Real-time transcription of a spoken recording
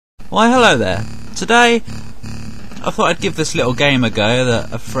Why, hello there. Today, I thought I'd give this little game a go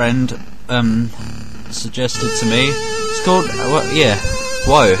that a friend suggested to me. It's called,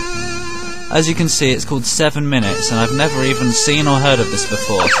 whoa. As you can see, it's called 7 Minutes, and I've never even seen or heard of this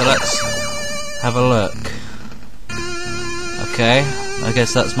before, so let's have a look. Okay, I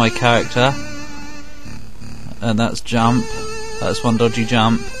guess that's my character. And that's jump. That's one dodgy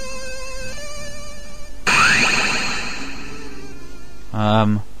jump.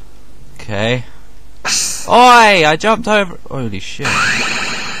 Okay. Oi! I jumped over. Holy shit.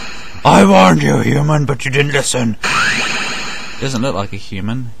 I warned you, human, but you didn't listen. Doesn't look like a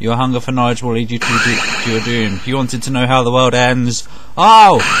human. Your hunger for knowledge will lead you to your doom. You wanted to know how the world ends.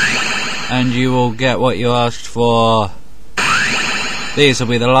 Oh! And you will get what you asked for. These will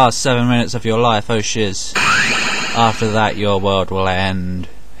be the last 7 minutes of your life, oh shiz. After that, your world will end.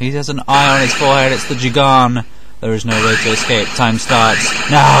 He has an eye on his forehead. It's the Jigan. There is no way to escape. Time starts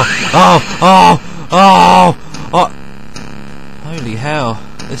now. Oh! Holy hell!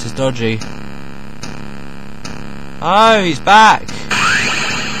 This is dodgy. Oh, he's back.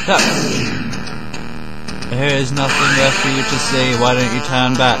 Look. There is nothing left for you to see. Why don't you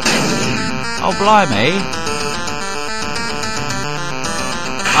turn back? Oh, blimey!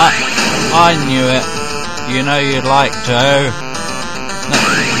 I knew it. You know you'd like to. No.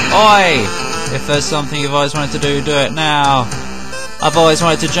 Oi! If there's something you've always wanted to do, do it now. I've always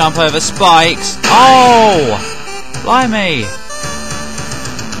wanted to jump over spikes. Oh! Blimey!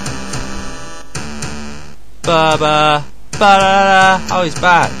 Ba-ba. Ba-da-da. Oh, he's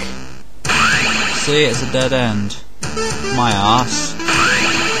back. See, it's a dead end. My ass.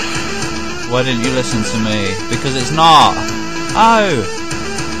 Why didn't you listen to me? Because it's not. Oh!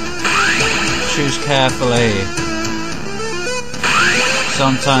 Choose carefully.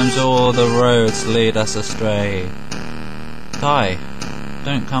 Sometimes all the roads lead us astray. Die.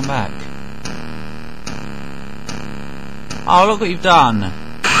 Don't come back. Oh, look what you've done.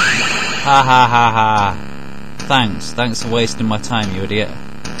 Ha ha ha ha. Thanks. Thanks for wasting my time, you idiot.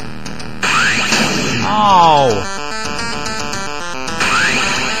 Oh!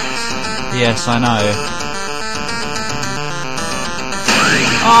 Yes, I know.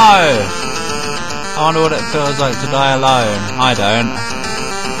 Oh! I wonder what it feels like to die alone. I don't.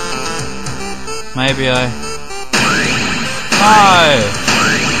 Maybe I... Oh!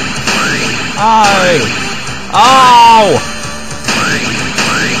 Oh! Oh!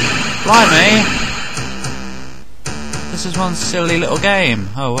 Blimey! This is one silly little game.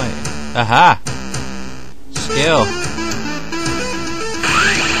 Oh wait. Aha! Skill.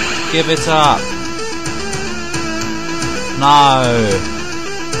 Give it up. No.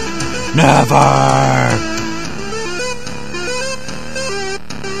 Never!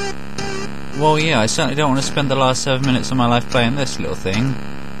 Well, yeah, I certainly don't want to spend the last 7 minutes of my life playing this little thing.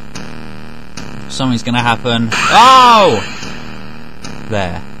 Something's gonna happen. Oh!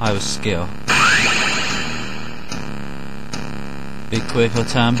 There, I was skill. Be quick or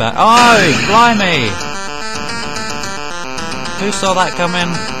turn back. Oh, blimey! Who saw that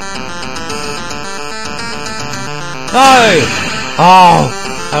coming? No! Oh!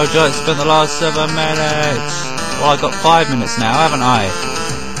 How would you like to spend the last 7 minutes? Well, I've got 5 minutes now, haven't I?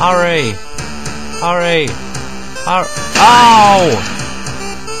 Hurry! Hurry! Hurry! Oh!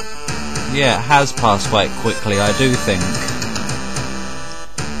 Yeah, it has passed quite quickly, I do think.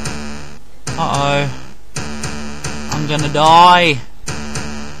 Uh-oh. I'm gonna die.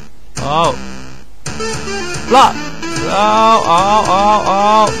 Oh. Blood!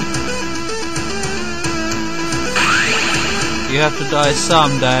 Oh. You have to die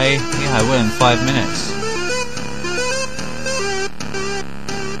someday. Yeah, I will in 5 minutes.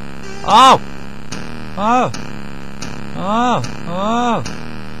 Oh!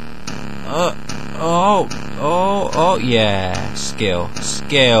 Oh, yeah. Skill.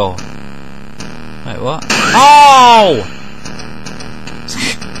 Wait, what? Oh!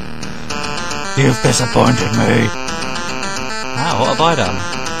 You've disappointed me. Ah, what have I done?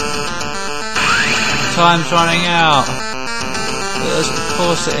 Time's running out. Yes, of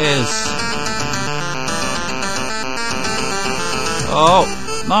course it is. Oh,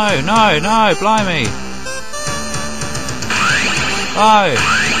 no, blimey. Oh.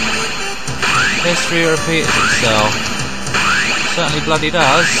 History repeats itself. Certainly bloody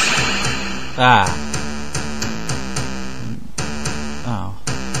does. Ah.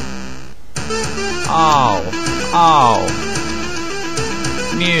 Oh.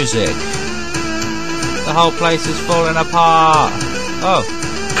 Music. The whole place is falling apart. Oh.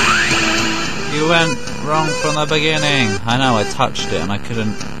 You went wrong from the beginning. I know, I touched it and I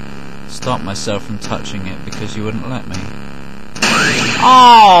couldn't stop myself from touching it because you wouldn't let me.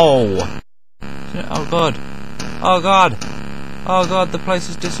 Oh! Oh god. Oh god. Oh god, the place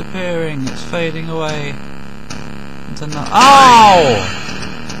is disappearing. It's fading away. Into no— oh!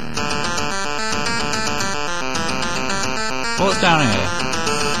 What's down here?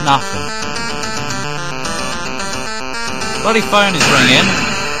 Nothing. Bloody phone is ringing.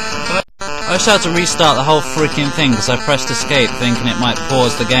 I just had to restart the whole freaking thing because I pressed escape thinking it might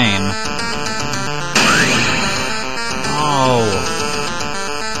pause the game. Oh.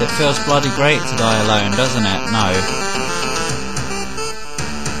 It feels bloody great to die alone, doesn't it? No.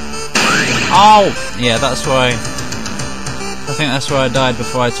 Oh! Yeah, that's where I think that's where I died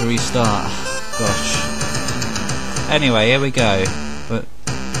before I had to restart. Gosh. Anyway, here we go. But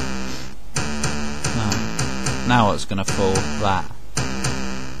no. Now what's gonna fall? That.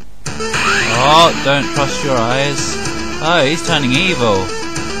 Oh, don't trust your eyes. Oh, he's turning evil.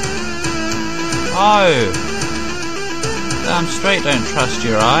 Oh. Damn straight, don't trust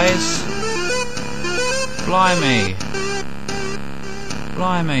your eyes. Blimey.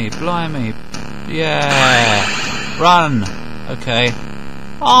 Blimey, blimey. Yeah. Run. Okay.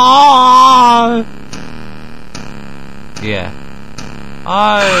 Oh. Yeah.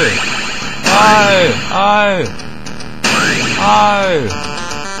 Oh. Oh. Oh. Oh.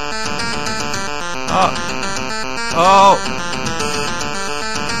 Oh. Oh.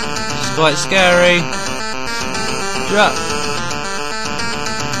 This is quite scary. Yeah.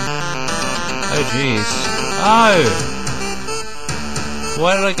 Oh jeez. Oh!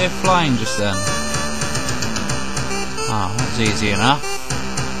 Why did I go flying just then? Oh, that's easy enough.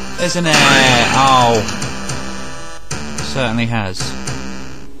 Isn't it? Oh. Certainly has.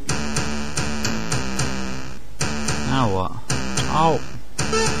 Now what? Oh.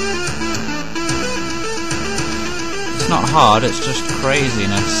 It's not hard, it's just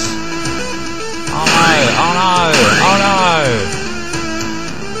craziness. Oh no! Oh no! Oh no!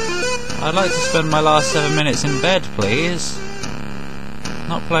 I'd like to spend my last 7 minutes in bed, please.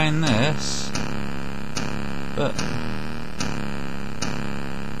 Not playing this. But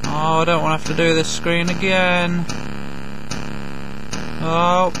oh, I don't want to have to do this screen again.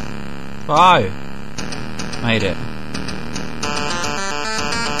 Oh. Oh. Made it.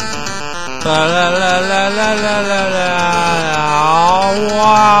 La la la la la la la la. Oh,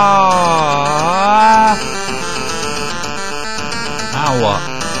 wow. Now what?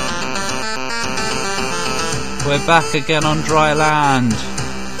 We're back again on dry land.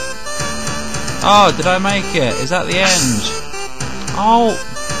 Oh, did I make it? Is that the end? Oh.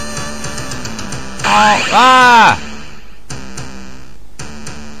 Oh. Ah!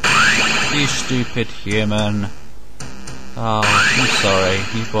 You stupid human. Oh, I'm sorry.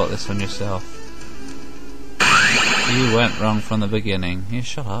 You brought this on yourself. You went wrong from the beginning. You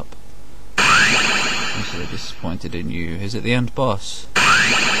shut up. I'm so disappointed in you. Is it the end boss?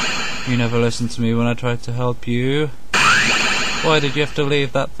 You never listened to me when I tried to help you. Why did you have to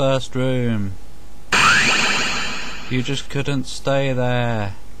leave that first room? You just couldn't stay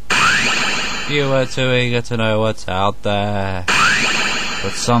there. You were too eager to know what's out there.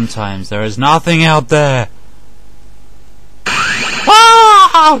 But sometimes there is nothing out there.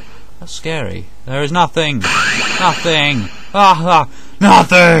 Ah! That's scary. There is nothing. Nothing. Ah,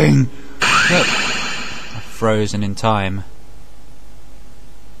 nothing. I'm frozen in time.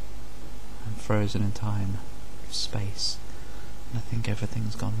 I'm frozen in time. Space. I think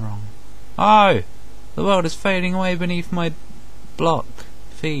everything's gone wrong. Oh! The world is fading away beneath my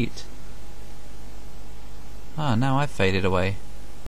feet. Ah, now I've faded away.